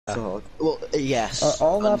Hog. Well, yes.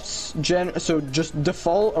 All maps, so just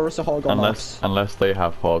default Orisa Hog on maps. Unless they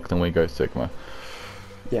have Hog, then we go Sigma.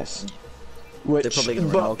 Yes. Which,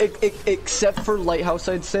 except for Lighthouse,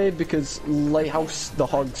 I'd say, because Lighthouse, the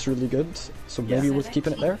Hog's really good, so maybe worth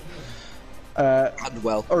keeping it there. And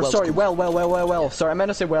well. Or sorry, well. Sorry, I meant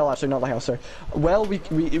to say well, actually, not Lighthouse, sorry. Well, we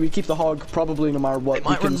keep the Hog probably no matter what. They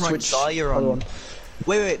might we can run switch on.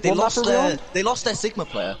 Wait, they lost their Sigma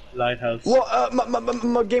player. Lighthouse. What?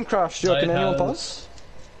 My game crashed. Can anyone pause?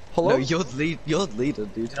 Hello? No, you're the leader,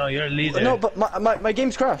 dude. No, you're a leader. No, but my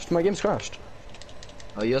game's crashed. My game's crashed.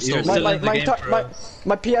 Oh, you're still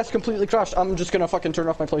my PS completely crashed. I'm just gonna fucking turn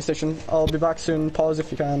off my PlayStation. I'll be back soon. Pause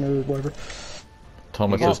if you can or whatever.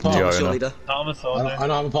 Thomas is the owner. Thomas I don't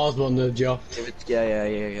have a pause button to Joe. Yeah.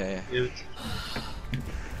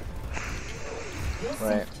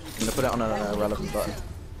 Right, I'm gonna put it on an irrelevant button.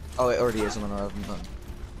 Oh, it already is on an irrelevant button.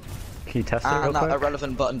 Can you test it real quick? And that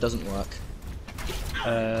irrelevant button doesn't work.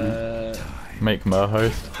 Make Mer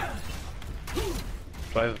host.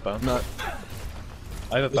 Do I have a bound? No.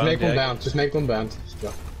 I have a bound. Make one bound. Just make one bound.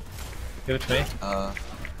 Give it to me. Oh,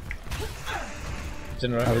 we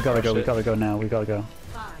gotta go now. We gotta go.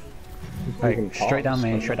 Right, straight down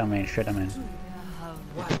main. It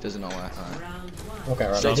doesn't work. Okay,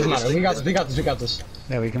 right. Doesn't matter. We got this.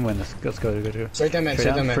 Yeah, we can win this. Let's go. Straight down main.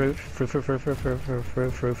 Through.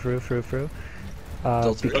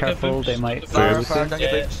 Be careful. They might. Fire, they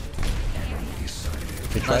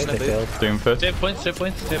tried. They failed. Doom first. Stay points.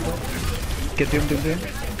 Get Doom. Doom.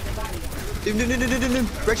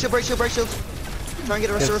 Break shield. Try and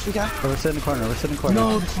get Orisa if we can. We're sitting in the corner.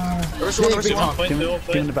 No. Orisa 1. Doom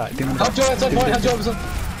in the back. Help Joe, that's on point. Help Joe.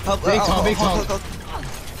 Big Tom.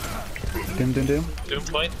 Doom. Doom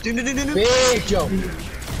point. Doom. Big Joe.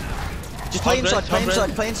 Just play inside.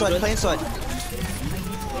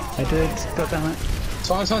 I did. God damn it. It's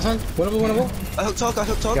fine. Winnable. I hooked Hog.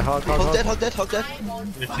 Hog dead.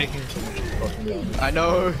 You're taking too much. I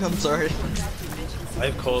know, I'm sorry. I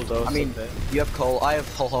have coal though. I mean, you have coal, I have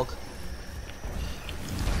whole Hog.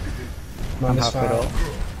 I'm half it all.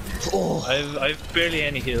 Oh. I've barely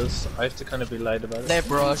any heals. I have to kind of be light about it. Left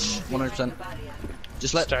brush, 100%.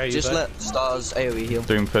 Just let Stars AoE heal.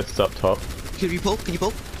 Doom fists up top. Can you pull?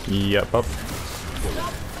 Yep, up.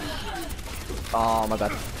 Oh, my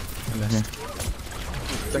bad. I missed.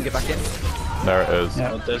 Don't get back in. There it is.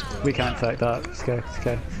 Yeah. We can't attack that. It's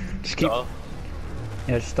okay. Just keep.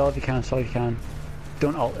 Yeah, just stall if you can.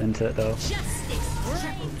 Don't ult into it though.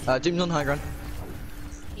 Doom's on high ground.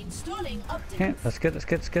 Okay, that's good.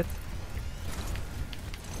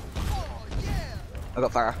 I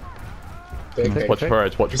got fire. Watch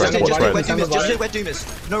Reds. Just where Doom is.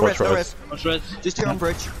 No res. Just here on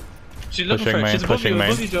bridge. She's looking for it. She's pushing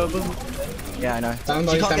main. Yeah, I know.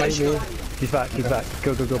 He's back.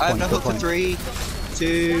 Go. I have no hook for 3,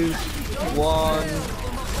 2, 1.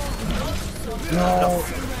 No.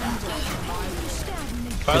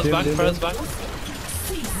 Fire's back.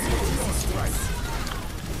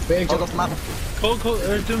 Big Hog off map. Cool.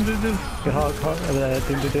 Doom. Good Hog.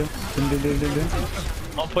 Doom.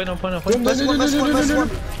 On point. Mercy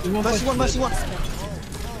one.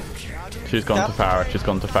 She's gone to Farah.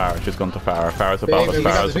 Farah's above us.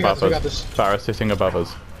 Farah's sitting above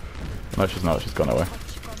us. No, she's not. She's gone away.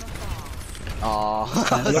 Aww.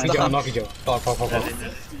 Knocky Joe.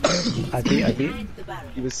 I beat.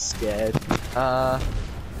 He was scared.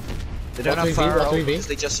 They don't have fire because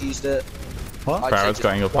they just used it. What? Farah's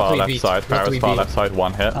going far left side. Farah's far left side.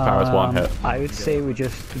 One hit. Farah's one hit. I would say we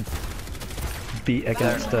just beat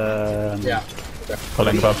against yeah.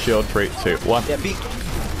 Pulling above shield. 3, 2, 1. Yeah, beat.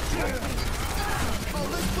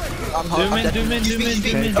 Doom in.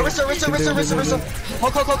 Orisa.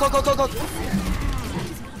 Hog.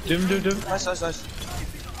 Doom. Nice.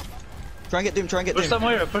 Try and get Doom. Push that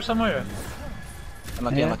Moira.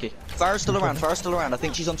 Unlucky. Farah's still around. I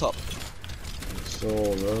think she's on top. So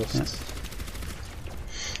roast.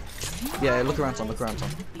 Yeah, look around, Tom.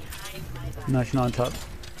 No, she's not on top.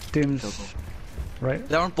 Doom's right.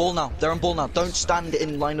 They're on ball now. Don't stand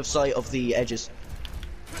in line of sight of the edges.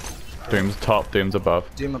 Doom's top. Doom's above.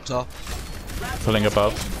 Doom up top. Pulling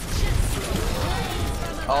above.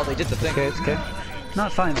 Oh, they did the thing. It's okay. No,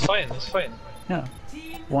 it's fine. It's fine. Yeah.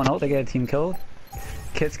 One ult, they get a team killed.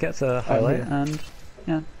 Kits gets a highlight, and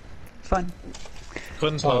yeah, it's fine.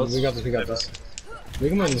 Couldn't pause. We got this. We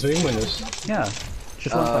can win this. Yeah.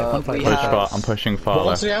 Just one fight. I'm pushing far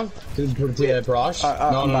left. left. What's the barrage?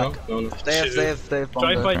 No. They have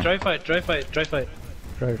dry fight.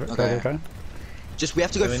 Okay. Just we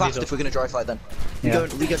have to go fast if we're gonna dry fight then. Yeah.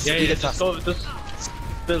 We get fast. Just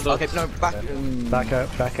build up. Okay, no, back.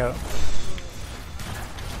 Back out.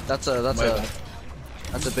 That's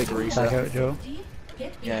a big reset. Back out, Joe.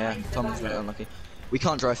 Yeah, Tom's really unlucky. We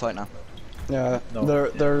can't dry fight now. Yeah, No.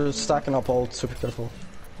 they're stacking up ult, super careful.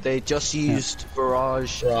 They just used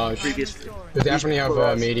Barrage. Previous. They definitely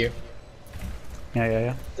have media.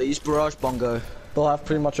 Yeah. They used Barrage Bongo. They'll have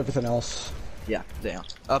pretty much everything else. Yeah, they are.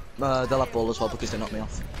 They'll have Ball as well because they knocked me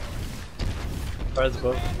off. Fire's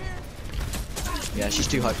above. Yeah, she's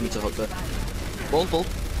too high for me to hook there. Ball.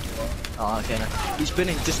 Oh, okay, no. He's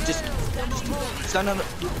spinning. Just stand on.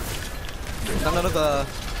 Stand on the.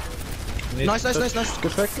 Nice.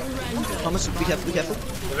 Good pick. Thomas, be careful.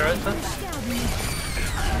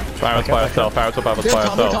 Farah's by herself, Farah's above us by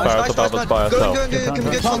herself, Farah's above us by herself.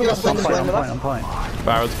 On point.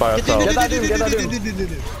 Farah's by herself. Get that dude.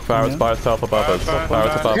 Farah's by herself above us.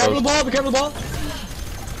 Farah's above us. Be careful the ball.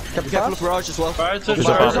 Be careful of Barrage as well. She's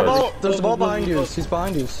above us. There's a ball behind you. He's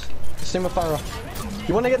behind you. Same with Farah.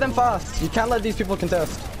 You want to get them fast. You can't let these people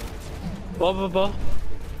contest. Ball.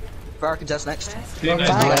 Farah contest next. Nice.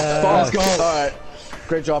 Let's go. Alright.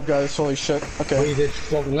 Great job, guys. Holy shit. Okay. We did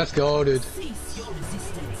fucking, let's go, dude.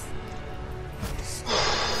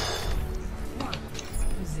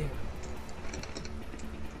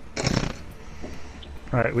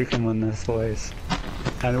 Alright, we can win this, boys.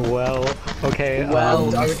 And well, okay.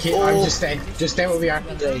 Well, I would just stay where we are.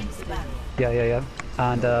 Yeah.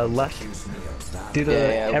 And left. Do the.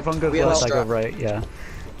 Everyone goes left, I go right. Yeah.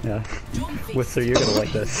 Whistler, you're gonna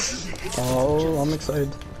like this. Oh, I'm excited.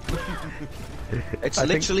 It's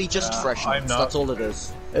literally just freshness. That's all it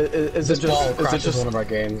is. Is it just one of our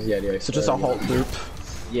games? Yeah. Is it just a halt loop?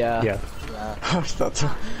 Yeah. That's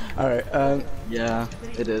alright. Yeah,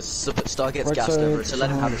 it is. Star gets Right gassed side, over it, so let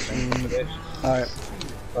him have his thing. Alright.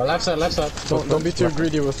 Well, left side. Don't be too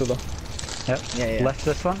greedy with it though. Yep. Yeah. Left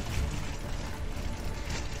this one.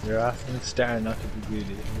 You're asking Star not to be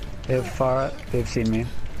greedy. They've seen me.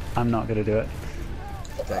 I'm not gonna do it.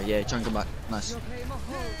 Okay, yeah, try and come back. Nice.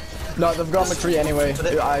 No, they've got McCree anyway.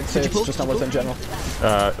 I'd say it's just not worth it in general.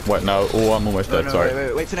 Wait, no. Oh, I'm almost dead,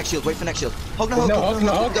 sorry. Wait for next shield, Hog no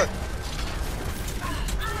hog. Go.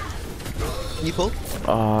 Can you pull?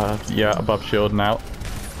 Yeah, above shield now.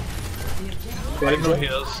 I have no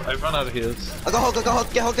heals. I've run out of heals. I got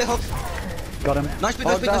hog, get hog. Got him. Nice bit.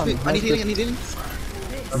 I need healing.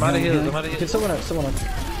 I'm out of heals. Get someone out.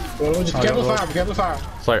 Well, just be careful fire.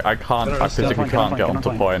 Sorry, I physically can't get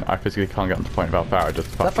onto point. I physically can't get onto point without Farah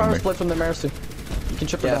just That fucking me. Farah's split from the Mercy. You can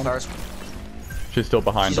chip her down. Farah's. She's still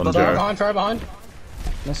behind on Fire Joe. behind.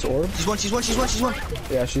 Nice orb. She's one.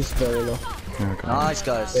 Yeah, she's very low. Nice,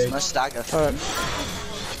 guys. Nice stagger. Alright.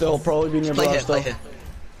 They'll probably be near Barrage though. Play here.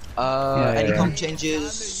 Any comp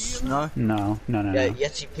changes? No? No. Yeah,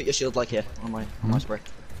 Yeti, put your shield like here, on my spray.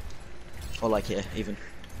 Or like here, even.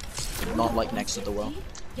 Not like next to the well.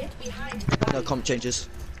 No comp changes.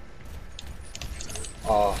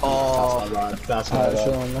 That's not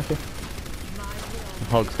Chill on, lucky.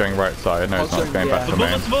 Hog's going right side. No, he's not going back to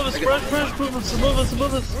main. Above us.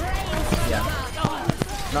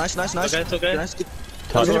 Nice. Okay. Nice, good.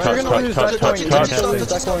 Touch. You're gonna lose that point. It's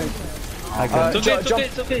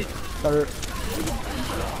okay.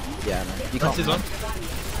 Yeah, no. You That's his one.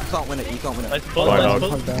 can't win it. Nice ball. Why Nice not?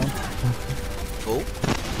 ball. Down. Cool.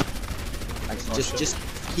 Just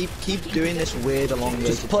keep doing this weird along the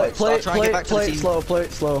Just play it slow.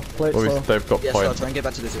 Well, they've got Yeah, point. try and get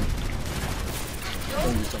back to the team.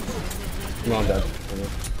 Come on, Dad.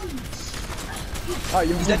 Alright,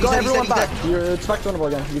 you've got everyone back. It's back to winnable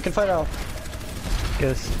again. You can fight out.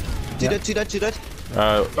 Yes. Two dead.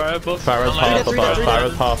 Farah's half above.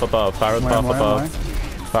 Farah's half above.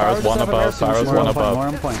 Farah's one above. Farah's one above. More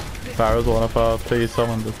on point. Farah's one above. Please,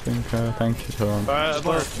 someone just think. Thank you, Tom.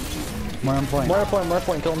 More on point. More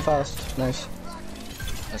point. Kill him fast. Nice.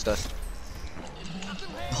 Nice, guys.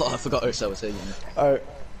 Oh, I forgot Ursa was here. Alright.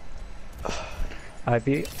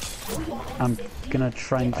 I'm gonna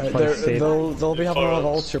try and play safe. They'll be having a lot of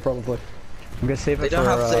ults here probably. I'm gonna save it They for don't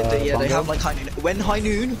have they Bongo. have like high noon. When high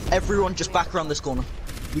noon, everyone just back around this corner.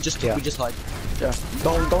 We just hide. Yeah.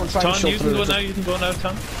 Don't try and Ton, shield you can through. go now. You can go now,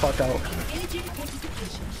 Ton. Fuck out.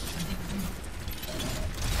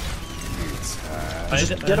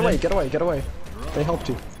 Just get away. They helped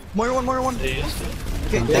you. Moira one. They used to.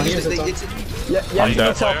 Okay,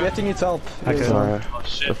 Yeti needs help. Okay. Sorry. Oh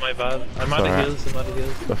shit, my bad. I'm out of heals.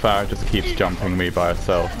 The Farah just keeps jumping me by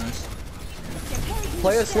herself.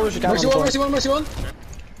 Play as slow as you can. Mercy one.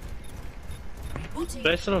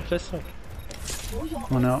 Play slow.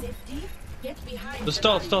 Oh no. Just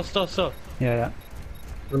stall. Yeah.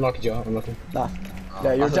 Unlucky, Joe. Unlucky. Nah.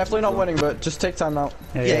 Yeah, you're definitely not winning, but just take time out.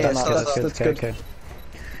 Yeah, that's That's good. okay.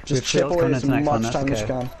 Just chip away as much time as you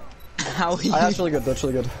can. how he... That's really good, that's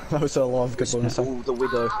really good. That was a lot of good bonus time. Oh, the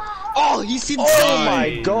Widow. Oh, he's insane! Oh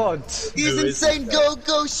my god! He's insane! Go,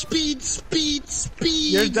 go! Speed, speed,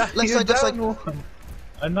 speed! You're down. Left side, left side.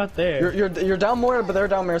 I'm not there. You're down more, but they're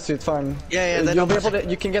down Mercy, it's fine. Yeah, You'll be able to,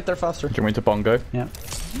 you can get there faster. Do you want me to bongo? Yeah.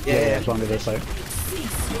 Yeah. Bongo this way.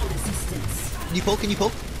 Can you pull? Can you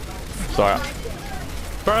pull? Sorry.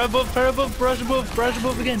 Fire above, barrage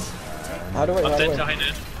above again. How do I, I'm how do dead I? behind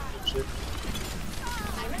it.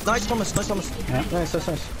 Nice, Thomas, nice, Thomas. Yeah. Nice, nice,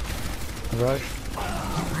 nice. Rush.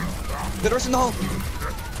 Get us in the hole.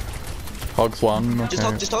 Hogs one. Okay.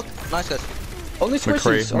 Just hug. Nice, guys. Only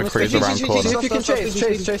squishies, only McCree's squishies. around See corner. if you can chase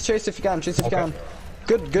if you can, chase if you can.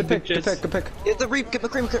 Good pick, good pick. Yeah, the Reap, get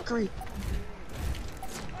McCree.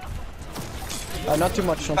 Not too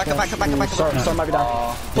much, not Back too up, much. back up. Star might be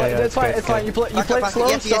down. Yeah, It's fine, it's fine. You play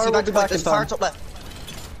slow, Star will be back in Fire time. top left.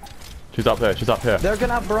 She's up here. She's up here. They're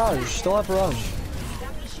gonna have barrage, still have barrage.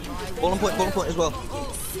 Ball on point as well.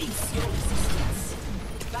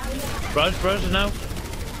 Barrage now.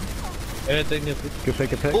 Yeah, take it. Good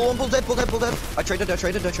pick. Bull dead. I traded. Yeah,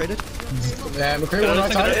 McCree one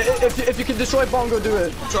right side. If you can destroy Bongo, do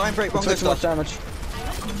it. Try and break It's Bongo too much stuff. damage.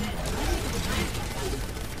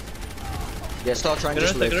 Yeah, start trying to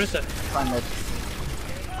Orisa. try and mid.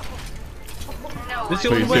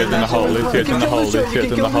 Lucio Lucio in the hole. Lucio's in the hole. You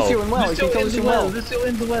can kill Lucio in well, you can kill Lucio well. Lucio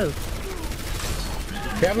in the well.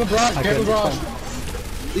 Kevin Broad.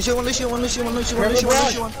 Lucio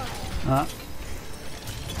one.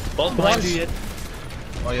 Ball's behind you yet.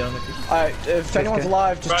 Oh yeah, Alright, if anyone's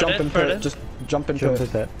alive, just jump in pit. Just jump in Jump pit.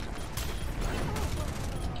 with that.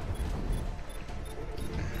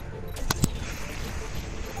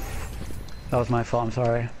 That was my fault, I'm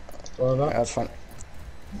sorry. That's fine.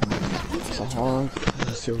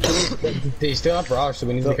 They still have barrage, so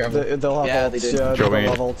we need to be careful. They'll have they ults, do. yeah, Do you they'll want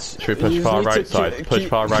have me- ults. Should we push You far need right to side? Push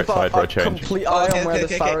far right side for a change. Complete eye on where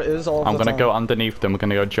this Farah is all I'm the gonna time. go underneath them. We're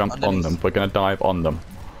gonna go jump on them. We're gonna dive on them.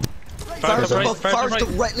 Fire's right.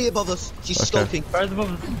 directly above us. She's stalking. Fire's above.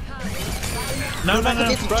 No.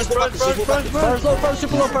 Farah's low,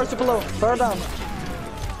 Farah's super low. Farah down.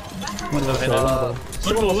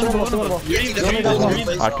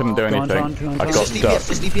 I couldn't do anything. I got It's DPS,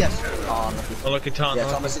 stuck. it's DPS. Oh, unlucky. Oh, look at Tom.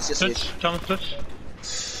 Yeah, Thomas, it's just Touch.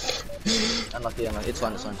 unlucky. It's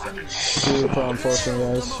fine. Super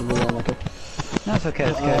unfortunate, guys. Really unlucky. That's okay,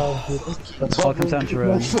 it's good. I'll come down to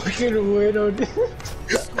Ruin. Fucking weirdo, dude.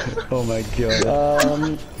 Oh my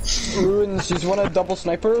god. Ruins, you want a double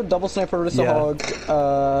sniper, Orisa Yeah.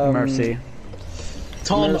 Hog. Mercy.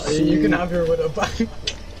 Tom, Mercy. you can have your widow back.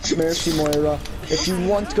 Mercy Moira. If you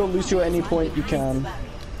want to go Lucio at any point, you can.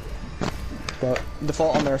 But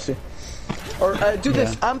default on Mercy. Or do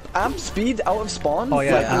this amp speed out of spawn. Oh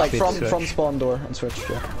yeah, like from spawn door and switch.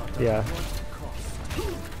 Yeah.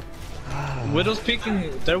 Widow's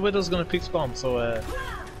peeking. Their Widow's gonna peek spawn, so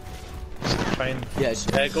try and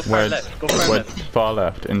go far left. Go far Where? left. Far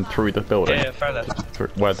left, in through the building. Yeah, far left.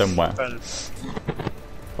 Where then where? Far left.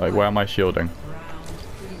 Like where am I shielding?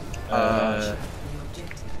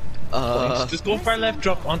 Just go far left,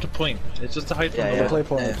 drop onto point. It's just a hide from the Play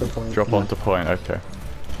point. Drop onto point. Okay.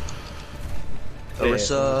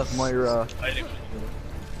 Orisa, Moira.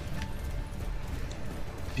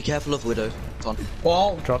 Be careful of Widow. Ton.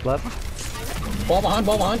 Ball Drop left. behind.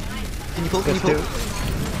 Can you pull?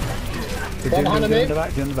 Ball behind me. In the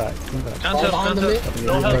back. Can't Ball help, behind can't me. help.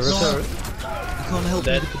 No help, no help. You can't help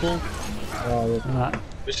Dead. me with the ball.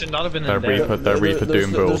 We should not have been They're in there. Reaper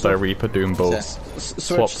Doom Bull. They're Reaper Doom Bull.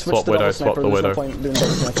 Swap Widow, swap the Widow.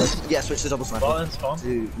 Yeah, switch to double sniper. Ball and spawn.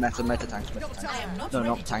 To meta tanks. No,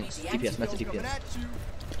 not tanks. DPS, meta DPS.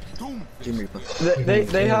 Doom Reaper.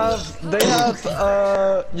 They have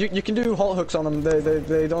you can do halt hooks on them.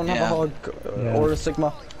 They don't have a hog or a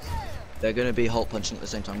Sigma. They're gonna be halt punching at the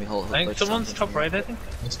same time we halt hook. I think someone's top right, I think.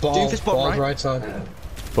 It's ball. Ball's right side.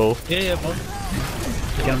 Bull. Yeah, ball.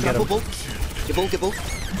 Get him. Ball. Get ball.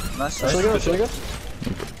 Nice. Should we go?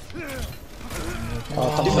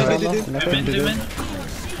 Zoom in.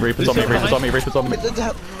 Reaper's on me.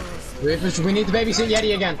 Reapers, we need to babysit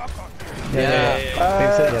Yeti again.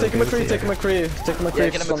 Take him a McCree. Yeah,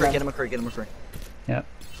 get him a McCree. Yeah.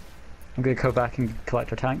 I'm gonna go back and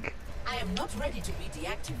collect our tank. I am not ready to be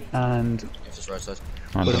deactivated. And Just right side.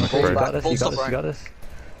 I'm you gonna got this, Full you stop, got this.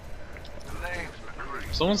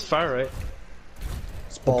 Someone's far right.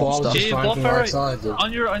 Ball stuff. just Yeah, fine ball from far right right. side, dude.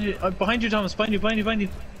 On your, behind you, Thomas. Behind you.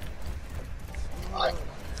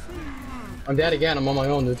 I'm dead again. I'm on my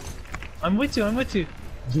own, dude. I'm with you. Yeah, I'm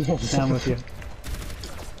with you.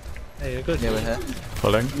 Hey, you're good. Yeah, we're here.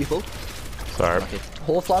 pulling. You pull? Sorry. Okay.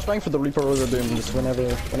 Hold flashbang for the Reaper or the Doom, just whenever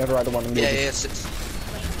either one of them. Yeah, 6.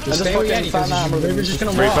 Just stay where you're at, Reaper's just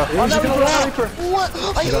gonna walk. Reaper. Reaper's just gonna walk. What?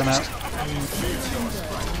 I You got him out.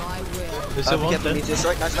 Is it one dead?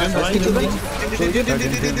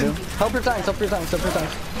 Help your tanks, help your tanks, help your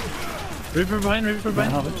tanks. Reaper behind, Reaper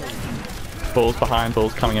behind. Bulls behind,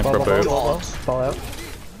 Bulls coming in for a boot. Fall out.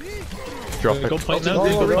 Drop it. Go point now.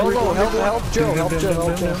 Help Joe, help Joe,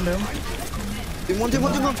 help Joe. Do one.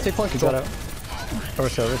 Take point You control. got out.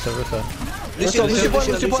 Orisa.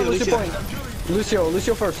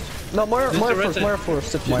 Lucio first. No, Moira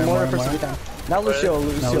first if you can. Now Lucio.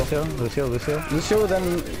 Lucio,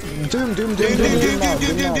 then Doom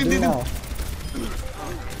now.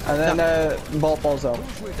 And then balls out.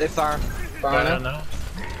 They fire. Fire now.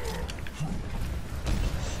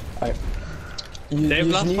 Alright. You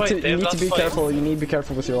need to be careful. You need to be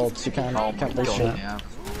careful with your ults. You can't waste shit. Yeah.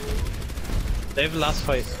 They have the last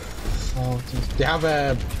fight. Oh, they have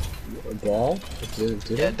a ball?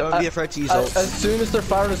 Yeah, don't be afraid to use ults. As soon as their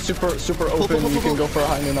fire is super open, you can go for a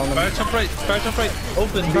high noon on them. Fire top right,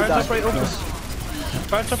 open, fire top right open.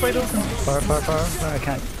 Fire top right open. Fire. I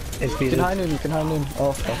can't. It's You can high noon,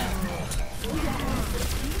 Oh, fuck.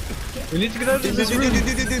 We need to get out of this room.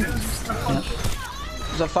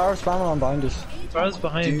 There's a fire spammer on behind us. Fire's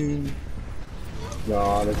behind.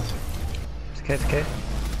 No, that's... It's okay.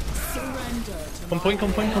 Come point.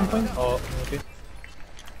 Oh, okay.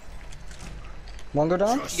 One go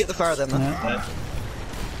down? You get the fire then, man.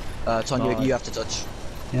 Tanya, you have to touch.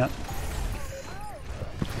 Yeah.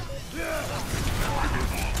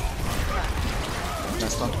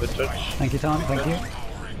 Nice one. Good touch. Thank you, Tom. Thank you.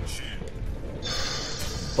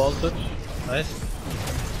 Ball touch. Nice.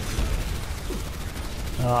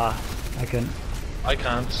 Ah, I can. I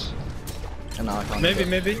can't. No, I can't.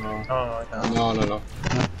 Maybe. Oh, I can't. No.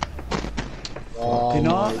 Oh Do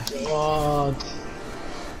not. my god.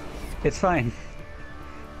 It's fine.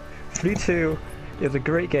 3-2 is a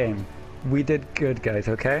great game. We did good, guys.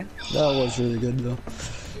 Okay. That was really good though.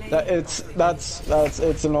 It's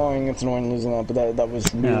annoying. It's annoying losing that, but that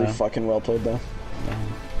was really fucking well played though.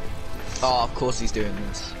 Oh, of course he's doing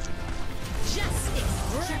this.